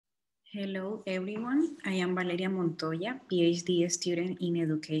Hello everyone, I am Valeria Montoya, PhD student in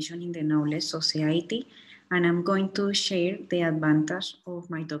Education in the Knowledge Society, and I'm going to share the advantage of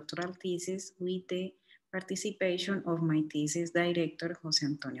my doctoral thesis with the participation of my thesis director, José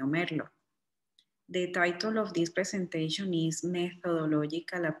Antonio Merlo. The title of this presentation is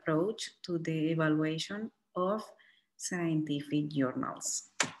Methodological Approach to the Evaluation of Scientific Journals.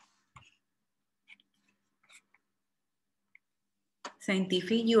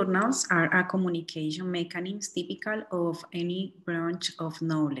 Scientific journals are a communication mechanism typical of any branch of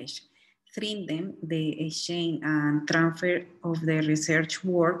knowledge. Through them, the exchange and transfer of the research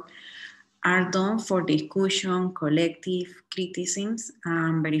work are done for discussion, collective criticism,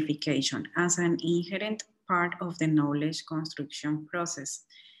 and verification as an inherent part of the knowledge construction process.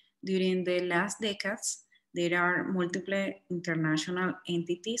 During the last decades, there are multiple international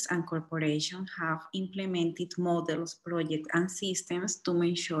entities and corporations have implemented models, projects, and systems to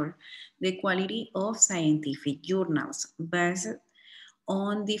measure the quality of scientific journals based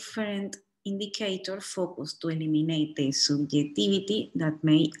on different indicators focused to eliminate the subjectivity that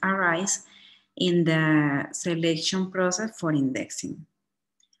may arise in the selection process for indexing.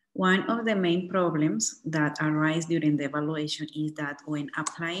 One of the main problems that arise during the evaluation is that when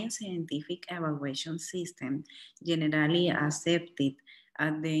applying scientific evaluation system generally accepted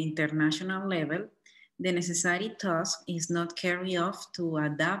at the international level, the necessary task is not carried out to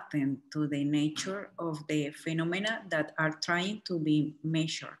adapt them to the nature of the phenomena that are trying to be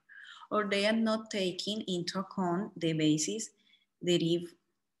measured, or they are not taking into account the basis derived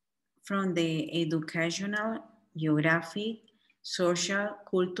from the educational, geographic, social,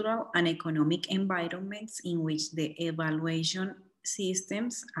 cultural, and economic environments in which the evaluation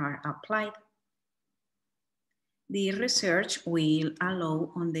systems are applied. The research will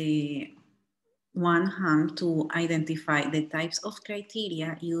allow, on the one hand, to identify the types of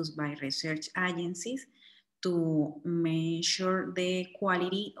criteria used by research agencies to measure the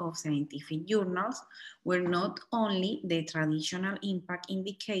quality of scientific journals, where not only the traditional impact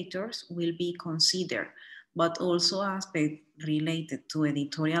indicators will be considered, but also aspects related to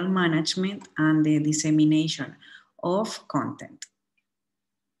editorial management and the dissemination of content.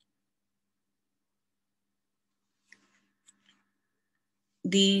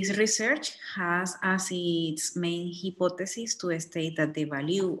 This research has as its main hypothesis to state that the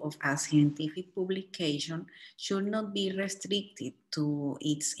value of a scientific publication should not be restricted to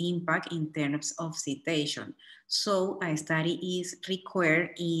its impact in terms of citation. So a study is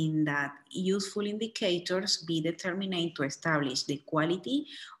required in that useful indicators be determined to establish the quality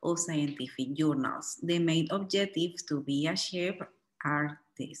of scientific journals. The main objectives to be achieved are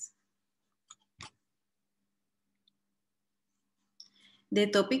these. The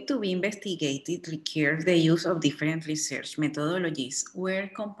topic to be investigated requires the use of different research methodologies where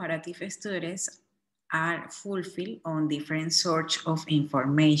comparative studies are fulfilled on different sources of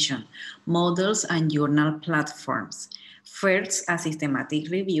information, models, and journal platforms. First, a systematic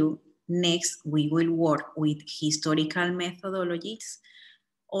review. Next, we will work with historical methodologies.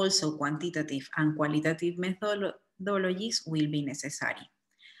 Also, quantitative and qualitative methodologies will be necessary.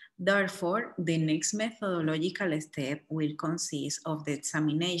 Therefore, the next methodological step will consist of the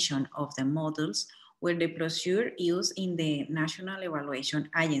examination of the models where the procedure used in the National Evaluation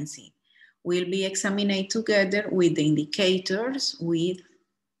Agency will be examined together with the indicators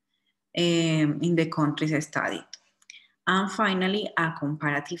in the countries studied. And finally, a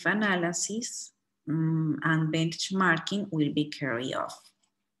comparative analysis and benchmarking will be carried out.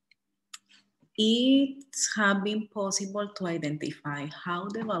 It has been possible to identify how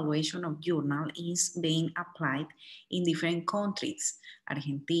the evaluation of journal is being applied in different countries,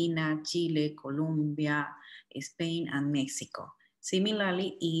 Argentina, Chile, Colombia, Spain, and Mexico.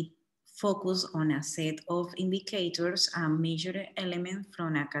 Similarly, it focused on a set of indicators and measured elements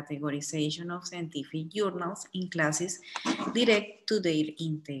from a categorization of scientific journals in classes direct to their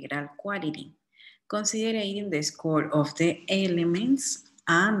integral quality, considering the score of the elements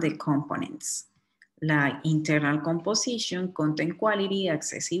and the components, like internal composition, content quality,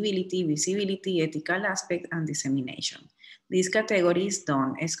 accessibility, visibility, ethical aspect, and dissemination. These categories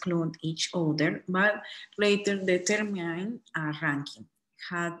don't exclude each other, but later determine a ranking,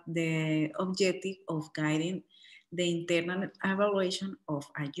 had the objective of guiding the internal evaluation of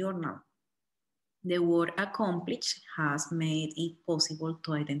a journal. The work accomplished has made it possible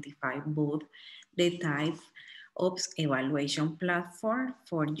to identify both the type of evaluation platform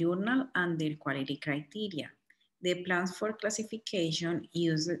for journal and their quality criteria. The plans for classification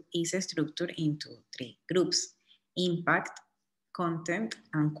is structured into 3 groups: impact, content,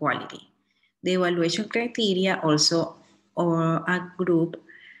 and quality. The evaluation criteria also are a group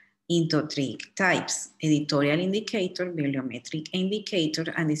into three types: editorial indicator, bibliometric indicator,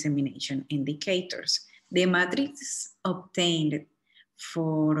 and dissemination indicators. The matrix obtained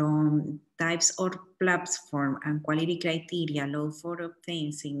for types or platform and quality criteria allow for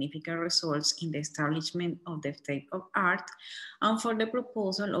obtaining significant results in the establishment of the state of art and for the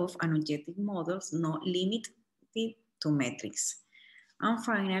proposal of an objective models not limited to metrics. And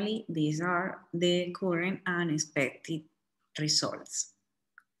finally, these are the current and expected results.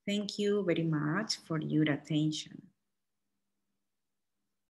 Thank you very much for your attention.